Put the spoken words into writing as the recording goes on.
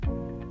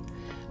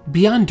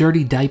Beyond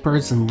dirty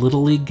diapers and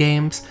Little League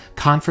games,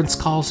 conference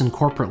calls and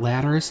corporate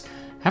ladders,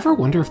 ever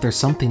wonder if there's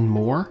something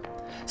more?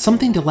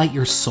 Something to light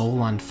your soul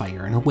on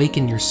fire and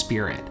awaken your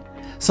spirit.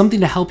 Something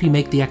to help you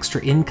make the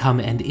extra income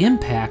and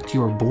impact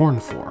you were born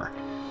for.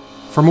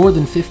 For more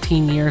than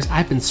 15 years,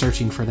 I've been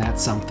searching for that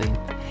something.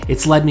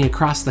 It's led me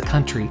across the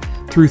country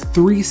through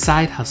 3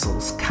 side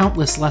hustles,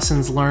 countless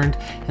lessons learned,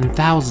 and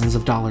thousands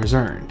of dollars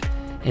earned.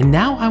 And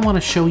now I want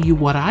to show you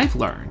what I've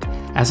learned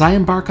as I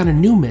embark on a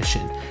new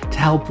mission to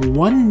help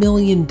 1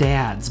 million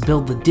dads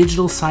build the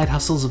digital side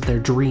hustles of their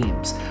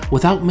dreams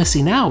without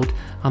missing out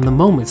on the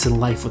moments in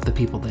life with the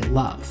people they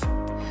love.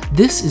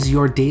 This is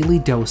your daily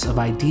dose of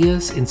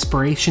ideas,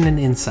 inspiration, and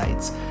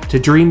insights to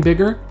dream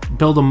bigger,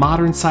 build a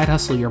modern side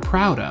hustle you're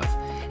proud of,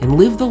 and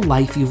live the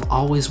life you've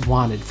always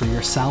wanted for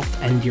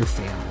yourself and your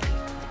family.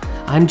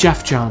 I'm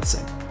Jeff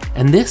Johnson,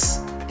 and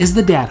this is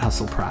the Dad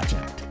Hustle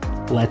Project.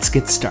 Let's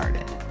get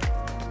started.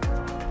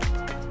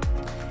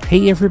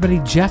 Hey everybody,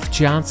 Jeff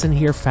Johnson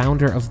here,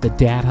 founder of the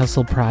Dad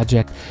Hustle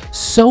Project.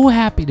 So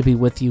happy to be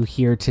with you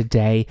here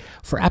today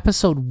for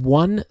episode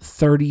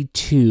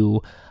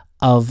 132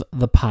 of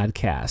the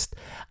podcast.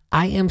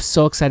 I am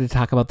so excited to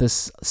talk about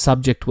this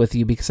subject with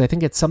you because I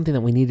think it's something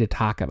that we need to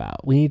talk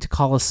about. We need to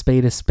call a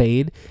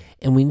spade,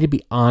 and we need to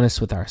be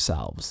honest with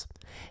ourselves.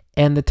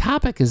 And the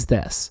topic is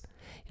this,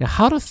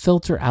 how to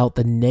filter out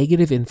the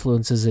negative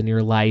influences in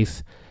your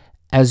life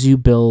as you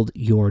build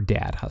your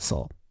dad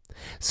hustle.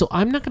 So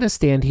I'm not going to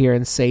stand here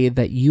and say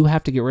that you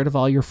have to get rid of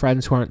all your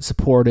friends who aren't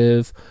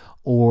supportive,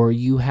 or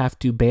you have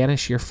to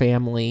banish your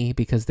family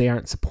because they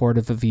aren't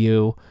supportive of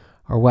you,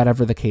 or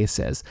whatever the case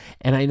is.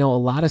 And I know a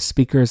lot of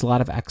speakers, a lot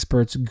of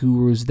experts,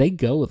 gurus, they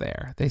go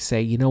there. They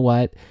say, you know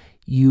what?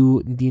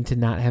 You need to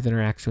not have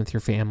interaction with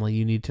your family.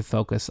 You need to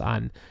focus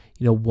on,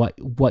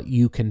 what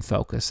you can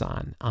focus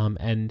on,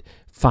 and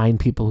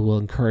find people who will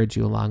encourage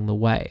you along the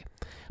way.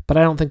 But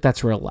I don't think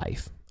that's real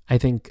life. I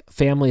think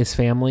family is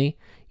family.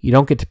 You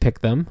don't get to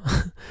pick them,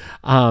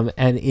 and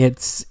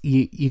it's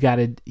you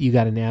gotta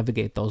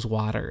navigate those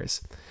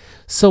waters.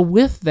 So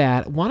with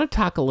that, I want to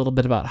talk a little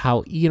bit about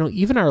how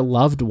even our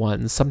loved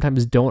ones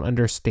sometimes don't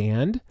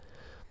understand,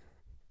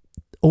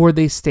 or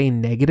they stay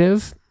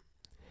negative,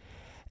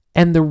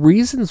 and the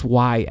reasons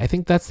why. I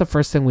think that's the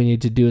first thing we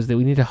need to do, is that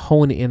we need to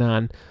hone in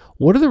on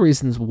what are the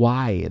reasons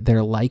why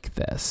they're like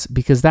this,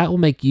 because that will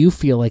make you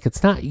feel like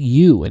it's not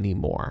you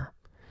anymore,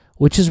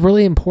 which is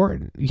really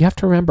important. You have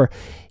to remember,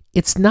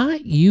 it's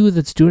not you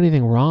that's doing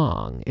anything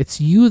wrong. It's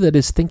you that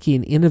is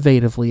thinking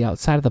innovatively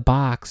outside of the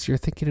box. You're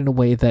thinking in a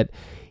way that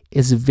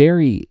is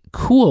very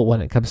cool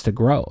when it comes to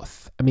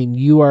growth. I mean,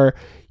 you are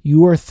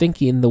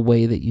thinking the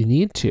way that you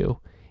need to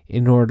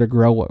in order to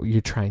grow what you're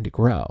trying to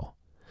grow.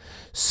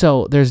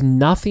 So there's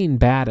nothing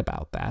bad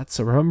about that.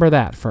 So remember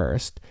that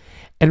first.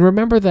 And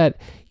remember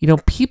that,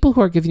 people who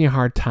are giving you a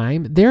hard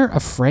time, they're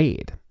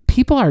afraid.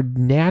 People are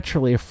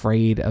naturally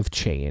afraid of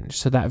change.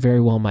 So that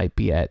very well might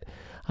be it.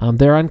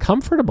 They're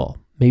uncomfortable.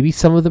 Maybe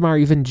some of them are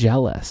even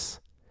jealous.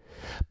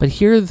 But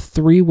here are the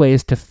 3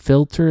 ways to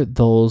filter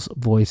those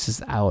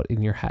voices out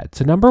in your head.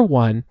 So number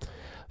 1,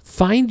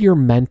 find your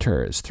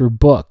mentors through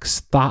books,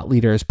 thought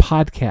leaders,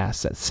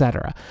 podcasts,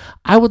 etc.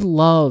 I would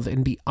love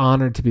and be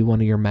honored to be one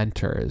of your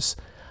mentors.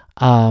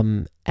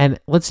 And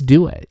let's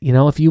do it.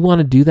 If you want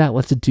to do that,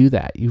 let's do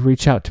that. You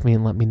reach out to me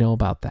and let me know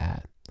about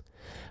that.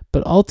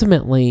 But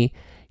ultimately,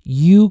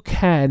 you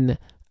can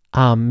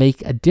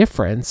make a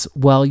difference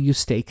while you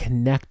stay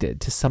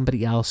connected to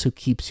somebody else who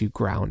keeps you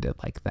grounded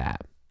like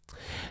that.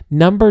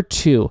 Number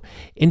 2,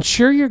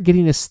 ensure you're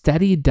getting a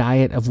steady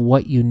diet of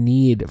what you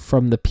need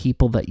from the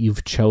people that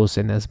you've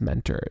chosen as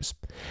mentors.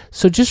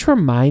 So just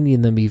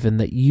reminding them even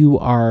that you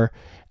are,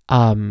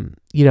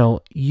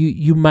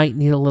 you might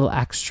need a little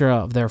extra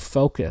of their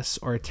focus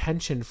or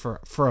attention for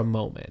a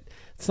moment.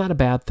 It's not a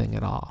bad thing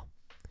at all.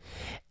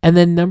 And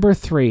then number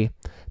 3,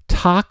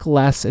 talk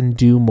less and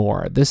do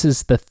more. This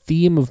is the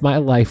theme of my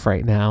life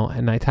right now,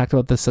 and I talked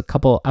about this a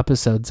couple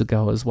episodes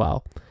ago as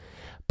well.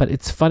 But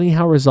it's funny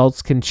how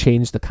results can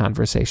change the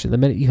conversation. The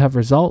minute you have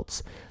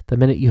results, the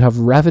minute you have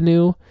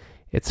revenue,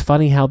 it's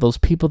funny how those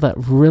people that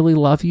really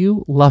love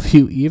you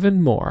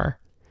even more,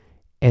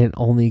 and it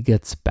only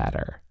gets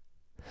better.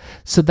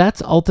 So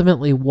that's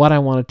ultimately what I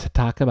wanted to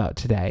talk about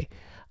today.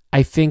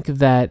 I think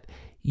that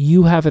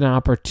you have an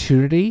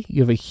opportunity,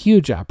 you have a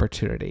huge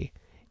opportunity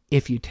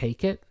if you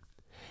take it.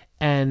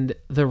 And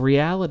the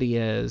reality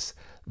is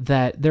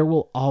that there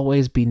will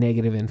always be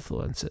negative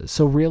influences.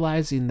 So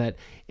realizing that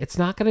it's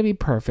not going to be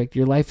perfect,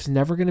 your life is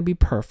never going to be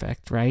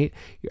perfect, right?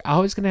 You're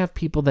always going to have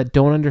people that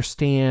don't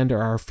understand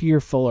or are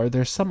fearful, or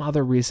there's some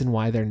other reason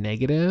why they're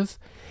negative.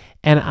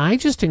 And I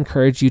just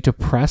encourage you to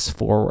press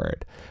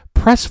forward.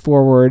 Press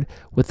forward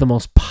with the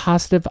most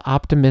positive,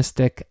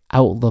 optimistic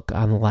outlook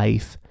on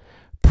life.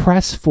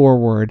 Press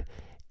forward.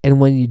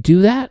 And when you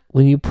do that,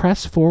 when you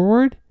press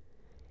forward,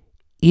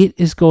 it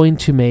is going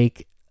to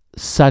make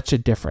such a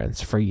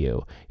difference for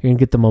you. You're going to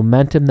get the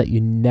momentum that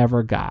you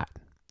never got.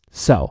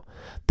 So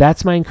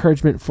that's my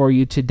encouragement for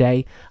you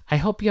today. I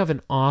hope you have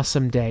an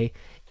awesome day.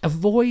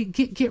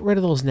 get rid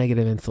of those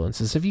negative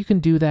influences. If you can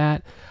do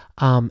that,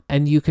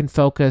 and you can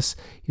focus,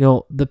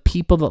 the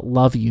people that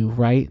love you,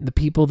 right? The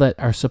people that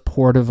are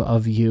supportive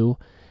of you,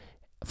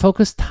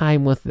 focus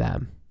time with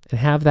them and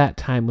have that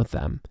time with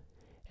them.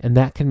 And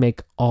that can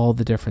make all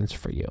the difference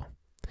for you.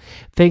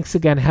 Thanks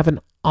again. Have an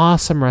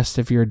awesome rest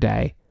of your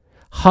day.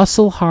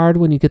 Hustle hard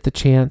when you get the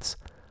chance,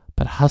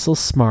 but hustle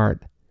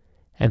smart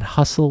and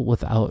hustle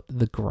without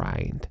the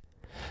grind.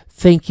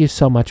 Thank you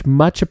so much.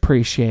 Much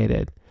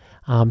appreciated.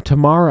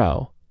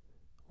 Tomorrow,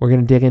 we're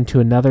going to dig into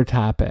another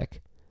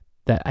topic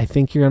that I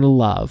think you're going to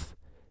love.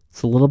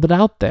 It's a little bit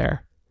out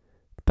there,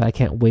 but I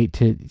can't wait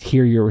to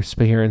hear your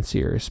experience,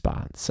 your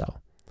response. So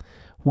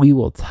we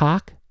will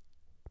talk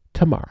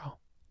tomorrow.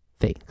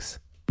 Thanks.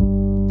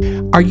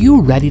 Are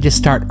you ready to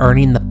start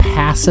earning the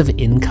passive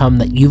income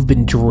that you've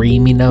been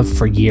dreaming of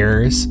for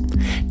years?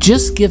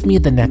 Just give me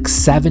the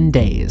next 7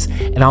 days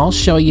and I'll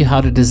show you how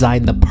to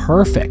design the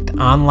perfect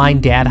online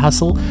dad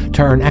hustle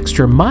to earn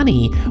extra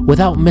money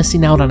without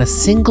missing out on a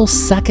single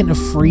second of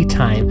free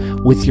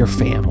time with your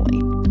family.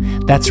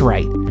 That's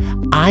right.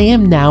 I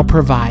am now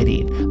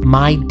providing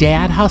my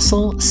Dad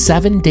Hustle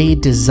 7-Day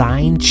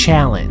Design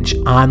Challenge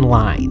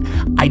online.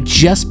 I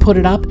just put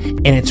it up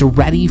and it's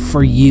ready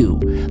for you.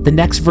 The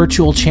next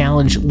virtual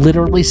challenge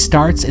literally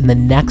starts in the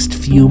next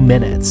few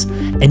minutes,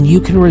 and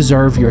you can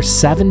reserve your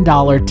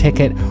 $7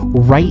 ticket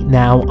right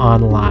now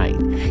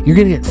online. You're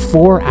going to get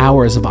 4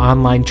 hours of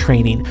online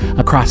training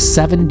across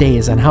 7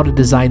 days on how to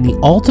design the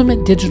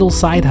ultimate digital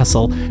side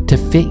hustle to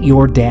fit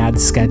your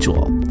dad's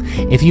schedule.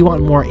 If you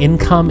want more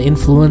income,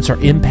 influence,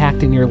 or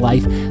impact in your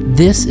life,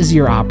 this is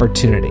your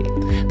opportunity.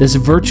 This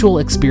virtual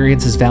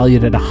experience is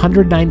valued at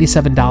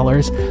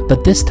 $197,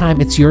 but this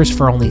time it's yours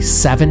for only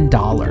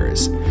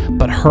 $7.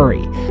 But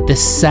hurry,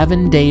 this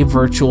 7-day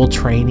virtual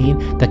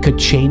training that could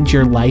change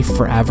your life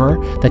forever,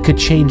 that could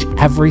change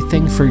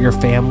everything for your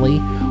family,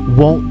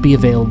 won't be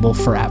available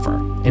forever.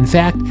 In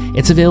fact,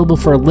 it's available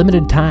for a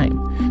limited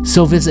time.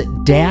 So visit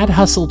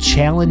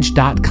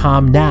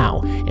dadhustlechallenge.com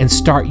now and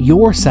start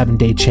your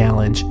 7-day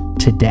challenge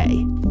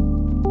today.